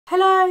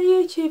Hello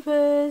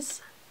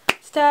YouTubers!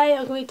 Today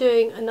I'm going to be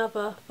doing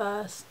another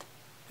first,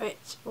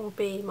 which will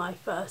be my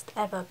first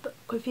ever book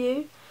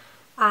review,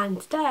 and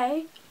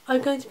today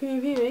I'm going to be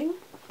reviewing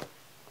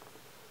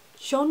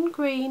John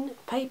Green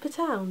Paper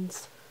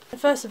Towns.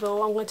 First of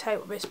all, I'm going to tell you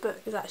what this book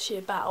is actually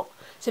about.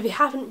 So if you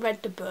haven't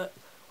read the book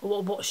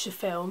or watched the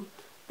film,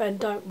 then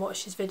don't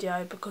watch this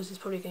video because there's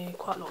probably going to be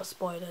quite a lot of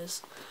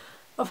spoilers.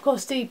 Of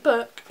course, the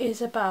book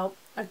is about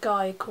a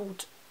guy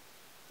called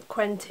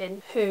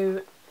Quentin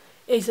who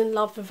is in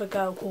love with a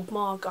girl called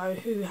Margot,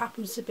 who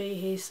happens to be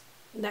his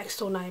next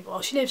door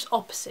neighbour. She lives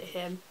opposite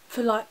him.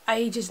 For like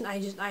ages and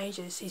ages and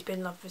ages he's been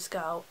in love with this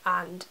girl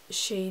and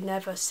she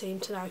never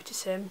seemed to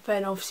notice him.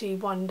 Then obviously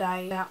one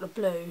day out of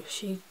the blue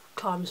she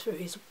climbs through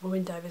his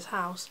window of his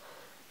house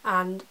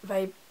and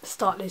they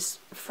start this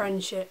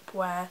friendship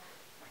where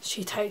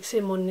she takes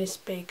him on this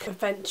big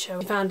adventure.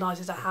 He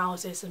vandalises her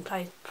houses and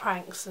plays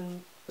pranks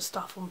and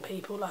stuff on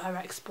people like her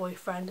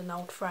ex-boyfriend and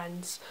old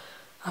friends.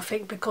 I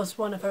think because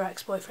one of her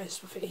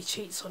ex-boyfriends, I think he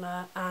cheats on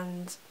her,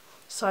 and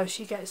so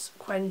she gets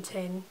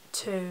Quentin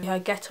to her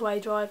getaway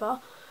driver,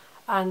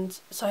 and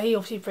so he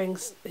obviously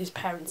brings his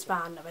parents'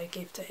 van that they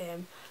give to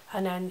him,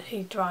 and then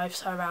he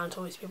drives her around to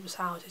all these people's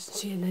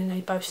houses, and then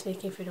they both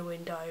sneak in through the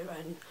window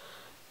and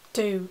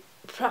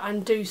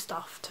do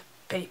stuff to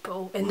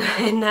people in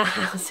their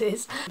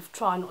houses,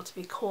 try not to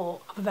be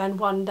caught. But then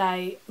one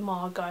day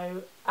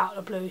Margot, out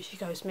of the blue, she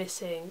goes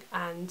missing,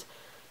 and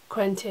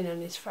Quentin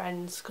and his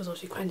friends, because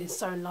obviously Quentin's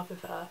so in love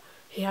with her,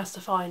 he has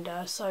to find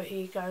her, so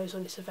he goes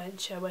on this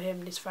adventure where him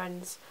and his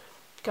friends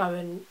go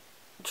and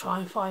try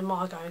and find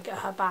Margot and get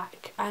her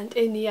back, and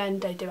in the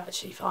end they do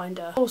actually find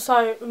her.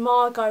 Also,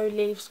 Margot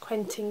leaves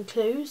Quentin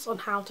clues on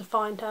how to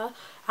find her,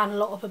 and a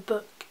lot of the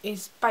book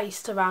is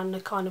based around the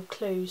kind of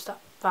clues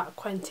that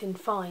Quentin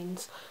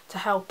finds to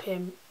help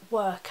him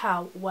work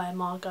out where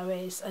Margot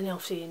is, and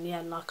obviously in the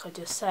end, like I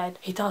just said,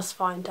 he does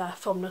find her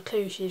from the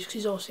clues.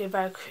 She's also a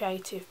very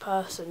creative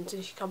person,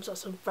 so she comes up with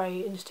some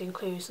very interesting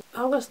clues.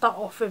 I'm going to start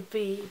off with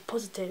the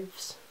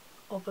positives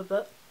of the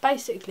book.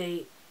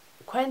 Basically,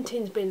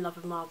 Quentin's been in love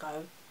with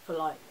Margot for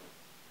like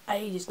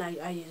ages and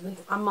ages,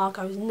 and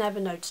Margot's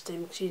never noticed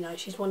him because, you know,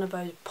 she's one of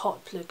those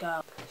popular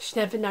girls. She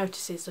never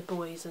notices the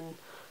boys and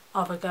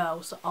other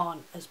girls that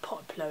aren't as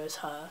popular as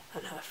her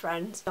and her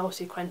friends.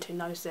 Obviously Quentin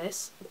knows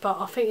this, but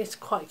I think it's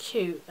quite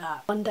cute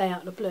that one day out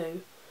of the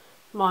blue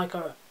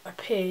Margot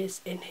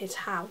appears in his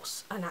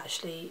house and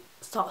actually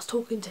starts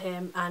talking to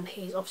him, and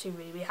he's obviously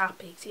really, really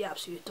happy because he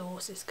absolutely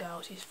adores this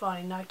girl. She's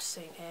finally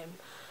noticing him.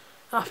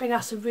 And I think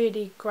that's a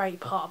really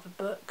great part of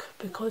the book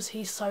because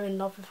he's so in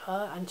love with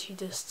her and she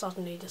just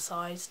suddenly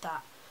decides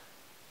that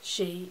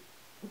she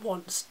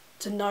wants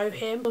to know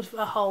him.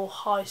 The whole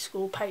high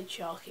school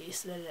patriarchy is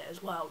still in it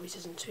as well, which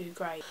isn't too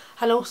great.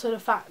 And also the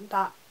fact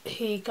that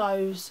he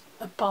goes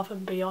above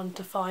and beyond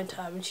to find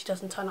her, and she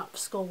doesn't turn up for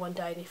school one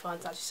day and he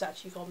finds out she's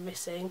actually gone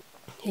missing.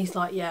 He's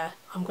like, yeah,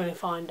 I'm going to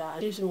find her, and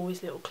gives him all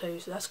these little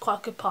clues. So that's quite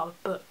a good part of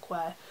the book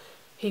where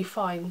he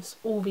finds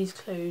all these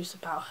clues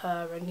about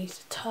her and he's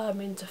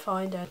determined to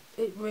find her.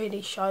 It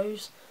really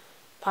shows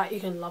that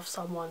you can love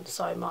someone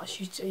so much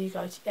you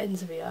go to the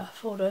ends of the earth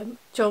for them.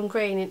 John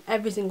Green, in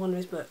every single one of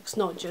his books,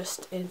 not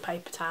just in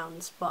Paper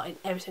Towns but in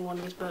every single one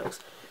of his books,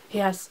 he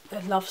has a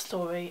love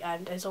story,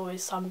 and there's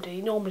always somebody,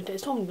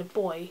 it's normally the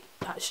boy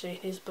actually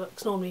in his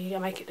books. Normally you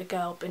make it the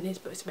girl, but in his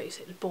books it makes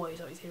it the boy,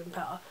 so it's even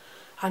better.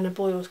 And the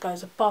boy always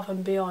goes above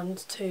and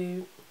beyond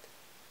to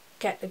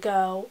get the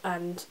girl,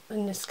 and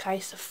in this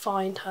case to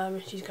find her,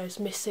 and she goes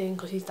missing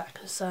because he's that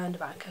concerned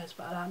about her, cares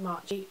about her that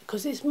much.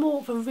 Because it's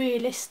more of a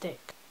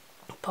realistic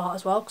part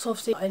as well, because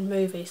obviously in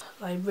movies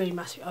they really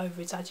massively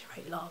over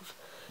exaggerate love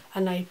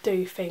and they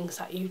do things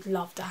that you'd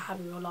love to have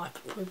in your life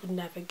but probably would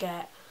never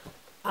get.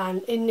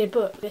 And in the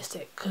book,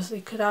 realistic,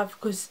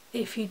 because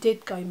if you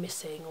did go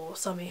missing or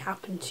something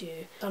happened to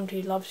you,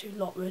 somebody who loves you a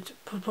lot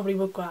probably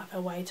would go out of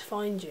their way to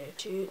find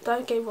you.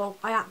 Don't get me wrong,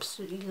 I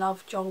absolutely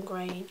love John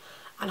Green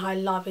and I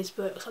love his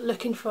books.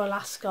 Looking for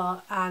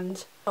Alaska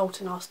and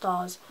Salt in Our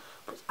Stars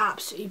was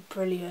absolutely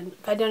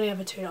brilliant. They're the only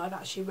other two that I've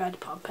actually read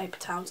apart from Paper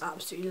Towns.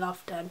 Absolutely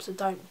loved them, so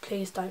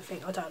please don't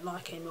think I don't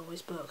like him or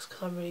his books,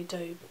 because I really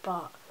do.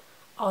 But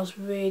I was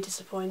really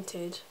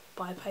disappointed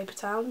by Paper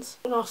Towns.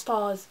 Salt in Our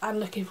Stars and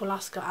Looking for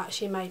Alaska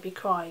actually made me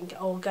cry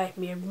or gave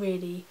me a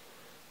really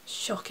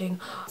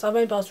shocking. So I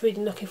remember I was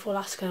reading Looking for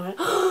Alaska and I went,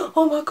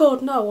 oh my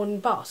god, no, on the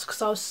bus,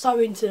 because I was so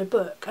into the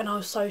book and I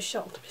was so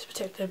shocked at this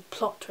particular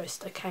plot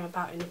twist that came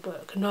about in the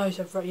book. And those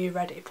of you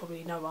read it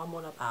probably know what I'm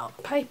on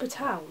about. Paper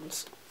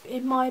Towns,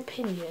 in my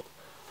opinion,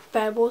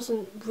 there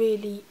wasn't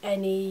really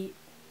any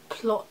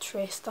plot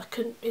twist.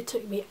 It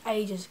took me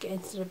ages to get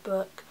into the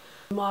book.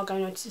 Margot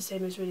notices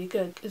him is really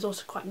good. It's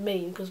also quite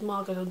mean because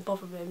Margot doesn't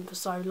bother him for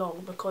so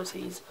long because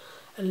he's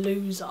a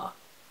loser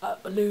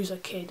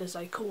kid, as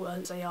they call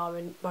it, as they are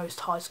in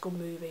most high school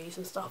movies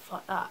and stuff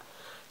like that.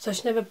 So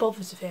she never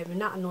bothers with him,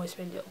 and that annoys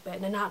me a little bit.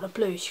 And then out of the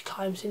blue she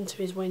climbs into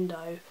his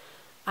window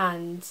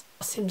and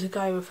asked him to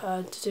go with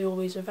her to do all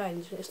his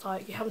revenge. And it's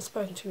like, you haven't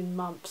spoken to him in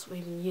months or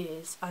even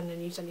years, and then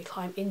you suddenly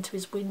climb into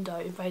his window,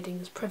 invading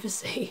his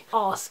privacy,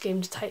 ask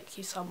him to take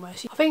you somewhere.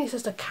 I think it's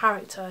just a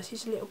character.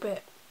 She's a little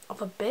bit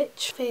of a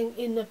bitch. Thing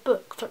in the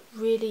book that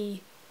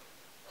really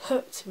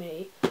hooked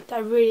me,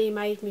 that really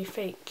made me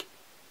think,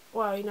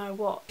 well, you know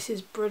what, this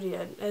is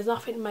brilliant. There's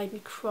nothing that made me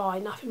cry,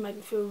 nothing made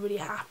me feel really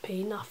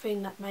happy,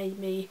 nothing that made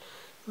me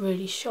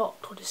really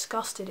shocked or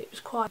disgusted. It was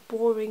quite a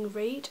boring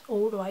read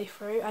all the way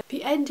through, and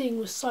the ending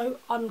was so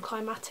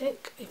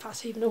unclimactic, if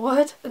that's even a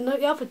word. And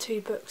the other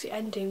two books, the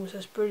ending was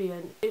just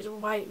brilliant. The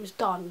way it was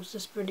done was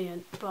just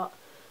brilliant. But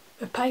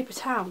with Paper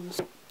Towns,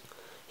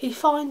 he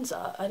finds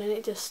her and then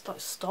it just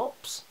like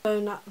stops.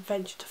 On that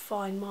adventure to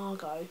find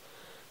Margot,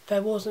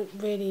 there wasn't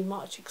really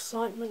much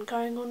excitement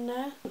going on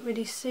there. I didn't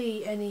really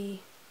see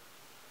any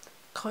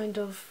kind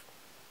of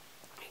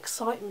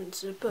excitement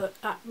to the book.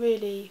 That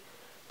really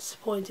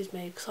disappointed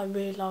me, because I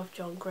really love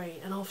John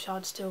Green, and obviously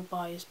I'd still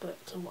buy his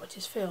books and watch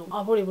his film.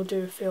 I probably will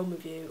do a film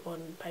review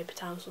on Paper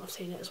Towns when I've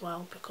seen it as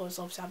well, because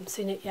obviously I haven't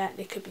seen it yet and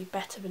it could be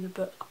better in the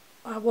book.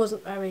 I'm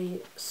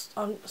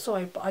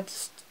sorry, but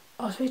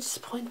I was really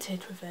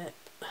disappointed with it.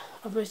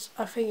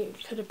 I think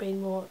it could have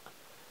been a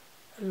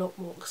lot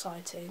more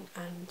exciting,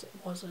 and it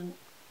wasn't.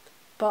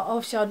 But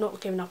obviously I'd not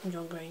given up on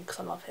John Green because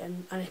I love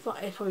him, and it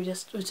probably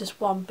was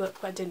just one book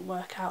that didn't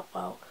work out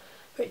well,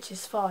 which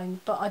is fine.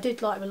 But I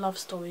did like the love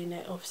story in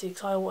it, obviously,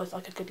 because I always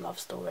like a good love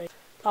story.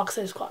 Like I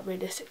said, it's quite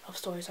realistic love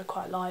stories I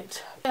quite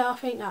liked. Yeah, I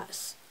think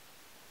that's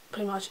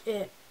pretty much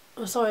it.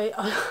 I'm sorry,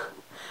 I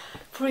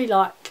probably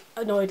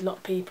annoyed a lot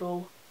of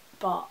people,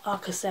 but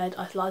like I said,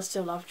 I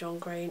still love John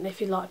Green.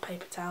 If you like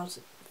Paper Towns,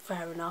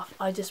 fair enough.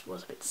 I just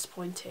was a bit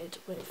disappointed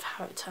with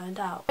how it turned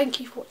out. Thank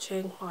you for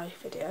watching my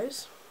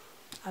videos,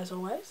 as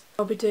always.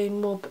 I'll be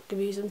doing more book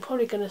reviews. I'm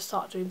probably going to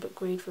start doing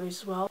book read throughs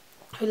as well.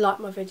 If you like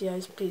my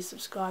videos, please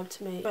subscribe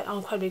to me. But I'm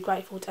incredibly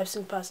grateful to every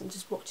single person who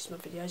just watches my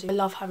videos. I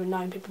love having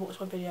known people watch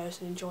my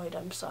videos and enjoy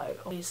them, so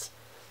please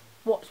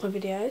watch my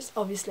videos,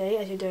 obviously,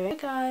 as you're doing. Hey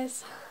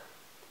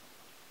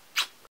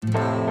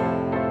guys!